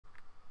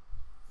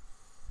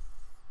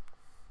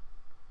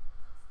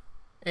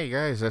Hey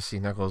guys,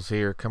 SC Knuckles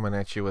here, coming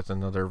at you with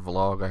another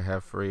vlog I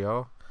have for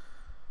y'all.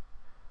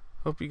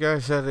 Hope you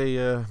guys had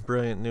a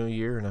brilliant new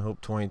year, and I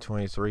hope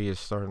 2023 is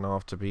starting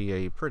off to be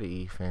a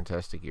pretty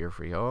fantastic year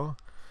for y'all.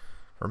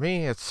 For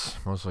me, it's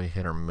mostly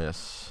hit or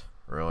miss,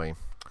 really.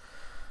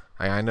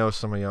 I know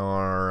some of y'all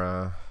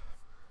are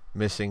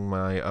missing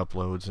my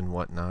uploads and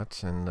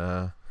whatnot, and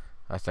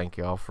I thank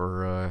y'all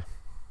for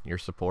your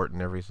support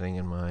and everything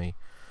in my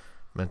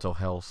mental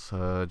health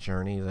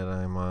journey that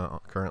I'm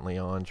currently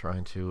on,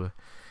 trying to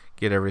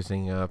get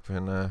everything up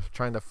and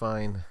trying to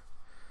find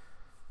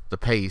the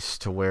pace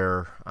to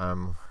where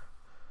I'm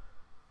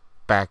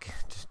back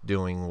to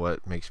doing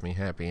what makes me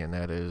happy, and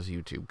that is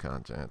YouTube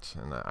content.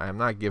 And I'm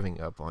not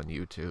giving up on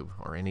YouTube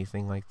or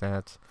anything like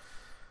that.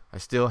 I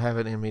still have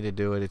it in me to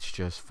do it. It's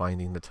just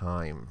finding the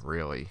time,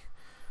 really.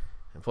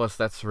 And plus,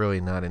 that's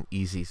really not an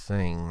easy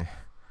thing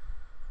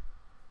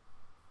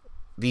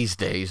these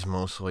days,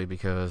 mostly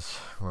because,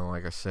 well,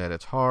 like I said,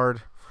 it's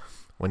hard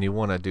when you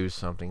want to do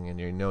something and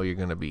you know you're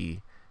going to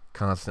be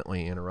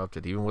constantly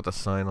interrupted, even with a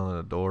sign on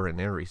the door and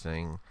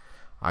everything.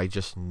 I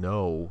just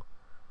know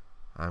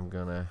I'm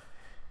gonna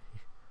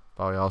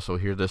probably also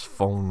hear this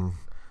phone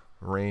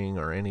ring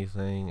or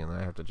anything, and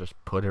I have to just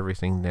put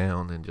everything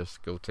down and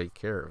just go take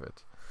care of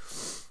it.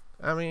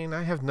 I mean,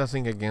 I have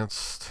nothing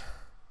against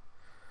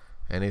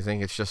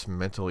anything. It's just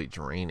mentally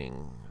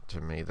draining to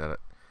me that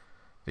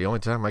the only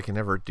time I can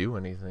ever do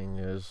anything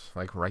is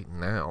like right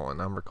now,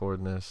 and I'm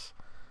recording this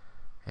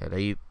at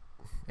 8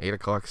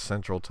 o'clock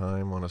Central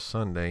Time on a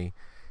Sunday.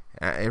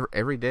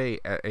 Every day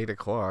at 8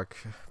 o'clock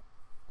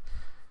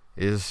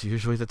is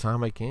usually the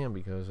time I can,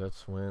 because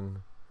that's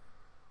when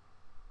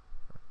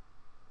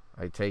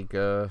I take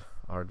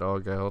our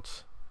dog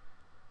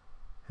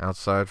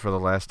outside for the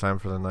last time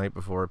for the night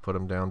before I put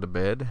him down to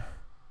bed.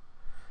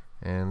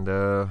 And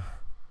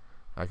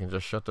I can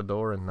just shut the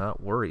door and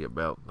not worry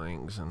about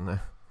things. And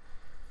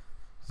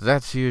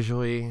that's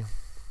usually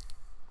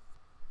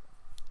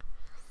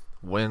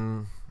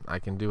when I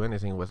can do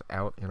anything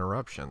without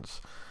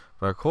interruptions.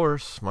 But of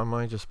course, my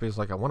mind just feels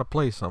like I want to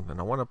play something.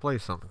 I want to play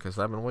something because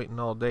I've been waiting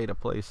all day to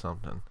play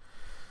something.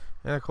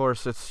 And of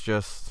course, it's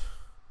just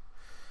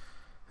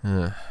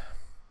it's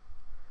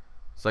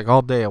like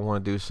all day I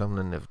want to do something,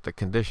 and if the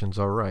conditions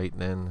are right,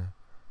 then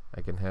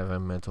I can have a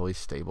mentally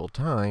stable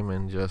time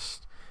and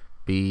just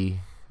be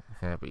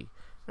happy.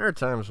 There are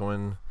times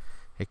when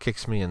it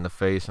kicks me in the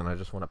face and I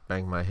just want to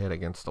bang my head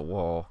against the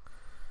wall,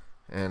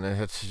 and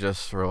it's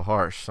just real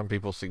harsh. Some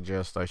people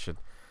suggest I should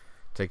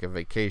take a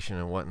vacation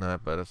and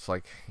whatnot, but it's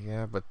like,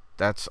 yeah, but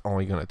that's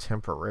only going to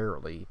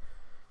temporarily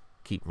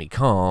keep me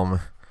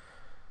calm.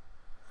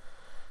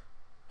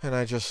 And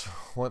I just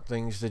want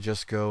things to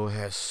just go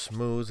as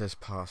smooth as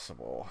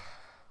possible.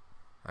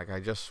 Like, I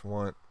just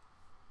want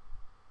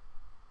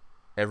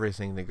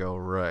everything to go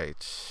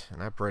right.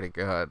 And I pray to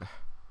God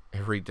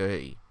every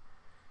day.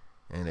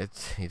 And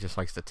he just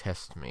likes to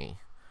test me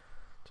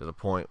to the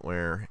point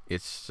where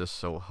it's just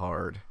so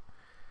hard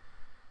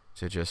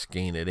to just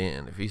gain it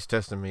in. If he's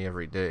testing me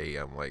every day,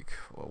 I'm like,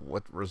 well,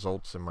 what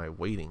results am I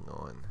waiting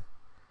on?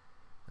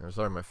 I'm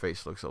sorry, my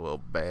face looks a little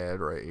bad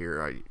right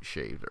here. I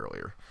shaved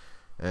earlier.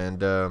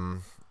 And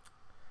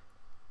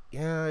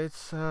yeah,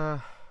 it's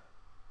I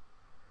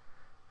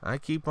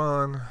keep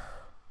on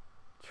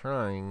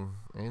trying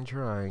and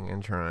trying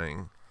and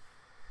trying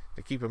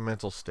to keep a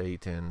mental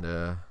state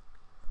and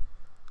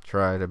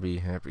try to be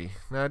happy.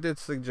 Now, I did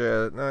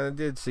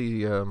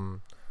see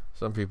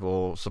some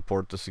people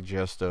support the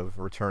suggest of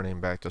returning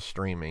back to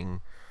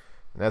streaming.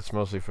 And that's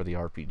mostly for the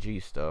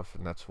RPG stuff,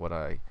 and that's what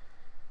I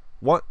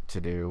want to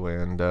do.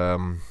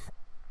 And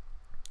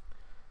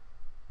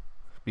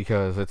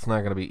because it's not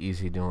going to be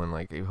easy doing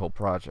like a whole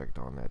project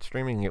on that.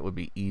 Streaming it would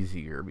be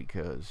easier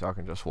because y'all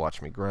can just watch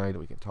me grind.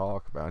 We can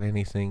talk about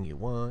anything you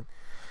want.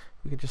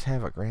 We can just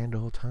have a grand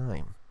old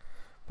time.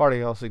 Part of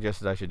y'all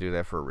suggested I should do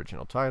that for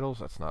original titles.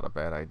 That's not a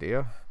bad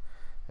idea.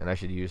 And I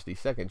should use the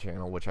second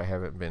channel, which I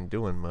haven't been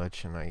doing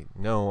much, and I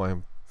know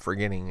I'm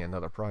forgetting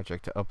another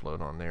project to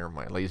upload on there.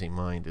 My lazy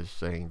mind is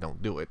saying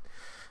don't do it.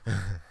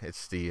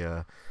 it's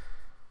the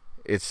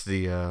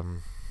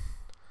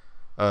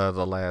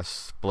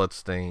last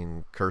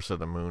Bloodstained Curse of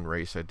the Moon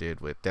race I did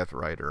with Death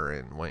Rider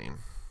and Wayne.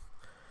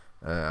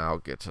 I'll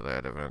get to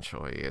that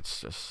eventually.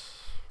 It's just,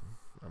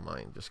 my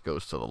mind just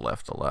goes to the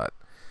left a lot.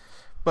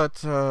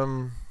 But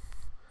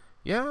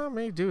yeah, I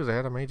may do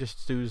that. I may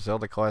just do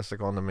Zelda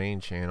Classic on the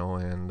main channel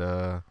and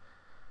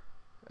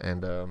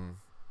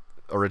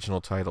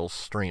original titles,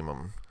 stream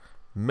them.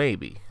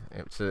 Maybe.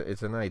 It's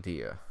an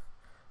idea,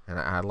 and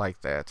I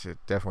like that. It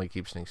definitely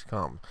keeps things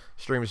calm.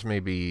 Streams may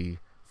be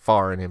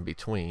far and in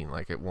between,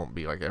 like it won't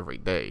be like every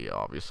day,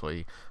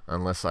 obviously,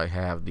 unless I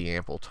have the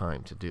ample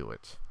time to do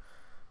it.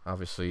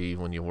 Obviously,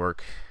 when you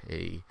work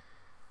in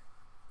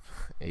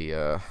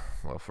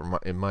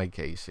my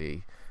case,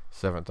 a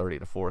 7:30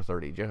 to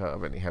 4:30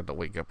 job, and you have to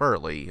wake up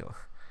early,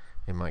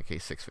 in my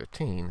case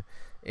 6:15,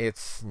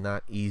 it's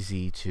not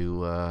easy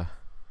to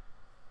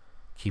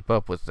keep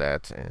up with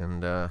that.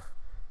 And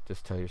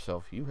just tell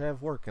yourself, you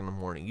have work in the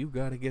morning, you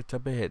gotta get to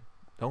bed,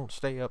 don't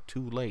stay up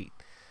too late.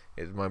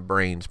 My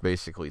brain's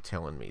basically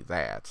telling me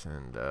that,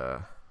 and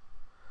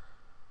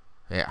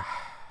yeah.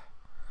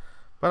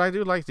 But I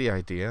do like the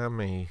idea. I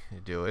may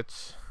do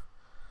it,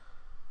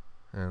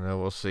 and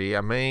we'll see.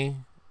 I may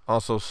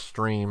also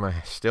stream.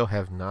 I still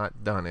have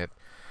not done it.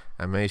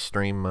 I may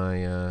stream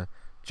my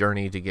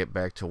journey to get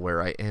back to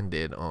where I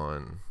ended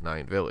on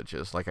 9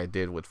 Villages, like I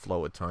did with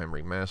Flow of Time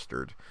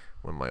Remastered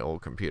when my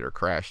old computer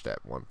crashed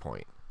at one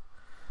point.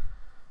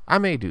 I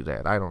may do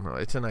that. I don't know.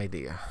 It's an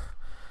idea.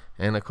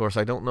 And of course,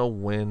 I don't know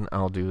when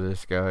I'll do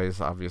this,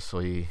 guys.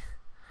 Obviously,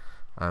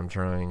 I'm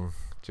trying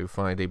to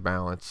find a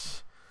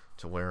balance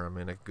to where I'm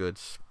in a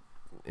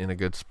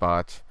good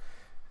spot,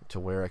 to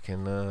where I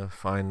can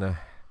find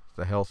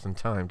the health and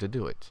time to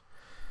do it.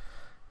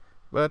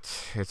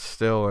 But it's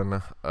still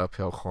an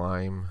uphill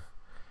climb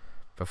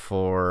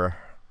before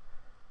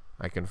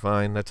I can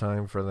find the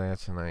time for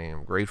that, and I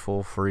am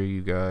grateful for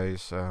you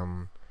guys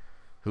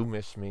who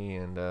miss me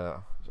and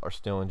are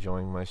still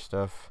enjoying my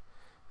stuff,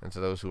 and to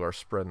those who are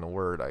spreading the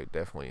word, I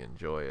definitely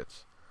enjoy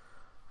it.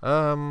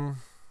 But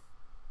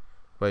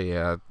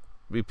yeah,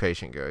 be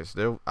patient, guys.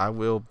 I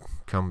will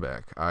come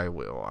back. I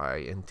will. I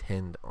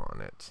intend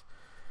on it.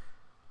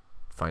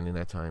 Finding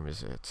that time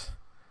is it.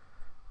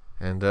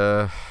 And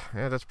yeah,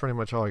 that's pretty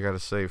much all I got to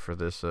say for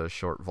this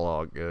short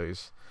vlog,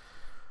 guys.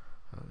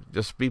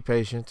 Just be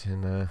patient,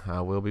 and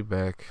I will be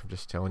back. I'm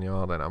just telling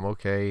y'all that I'm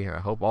okay. I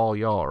hope all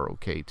y'all are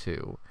okay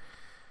too.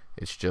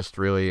 It's just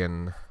really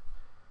an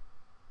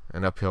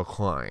uphill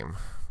climb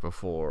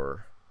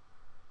before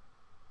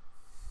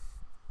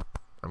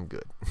I'm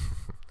good.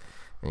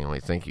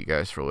 Anyway, thank you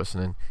guys for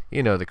listening.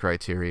 You know the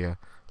criteria.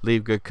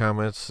 Leave good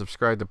comments.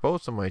 Subscribe to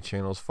both of my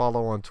channels.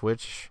 Follow on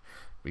Twitch,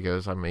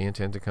 because I may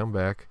intend to come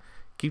back.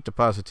 Keep the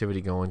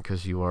positivity going,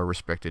 because you are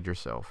respected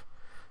yourself.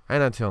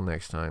 And until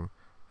next time,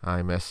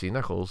 I'm SC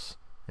Knuckles,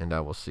 and I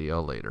will see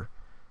y'all later.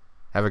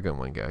 Have a good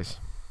one, guys.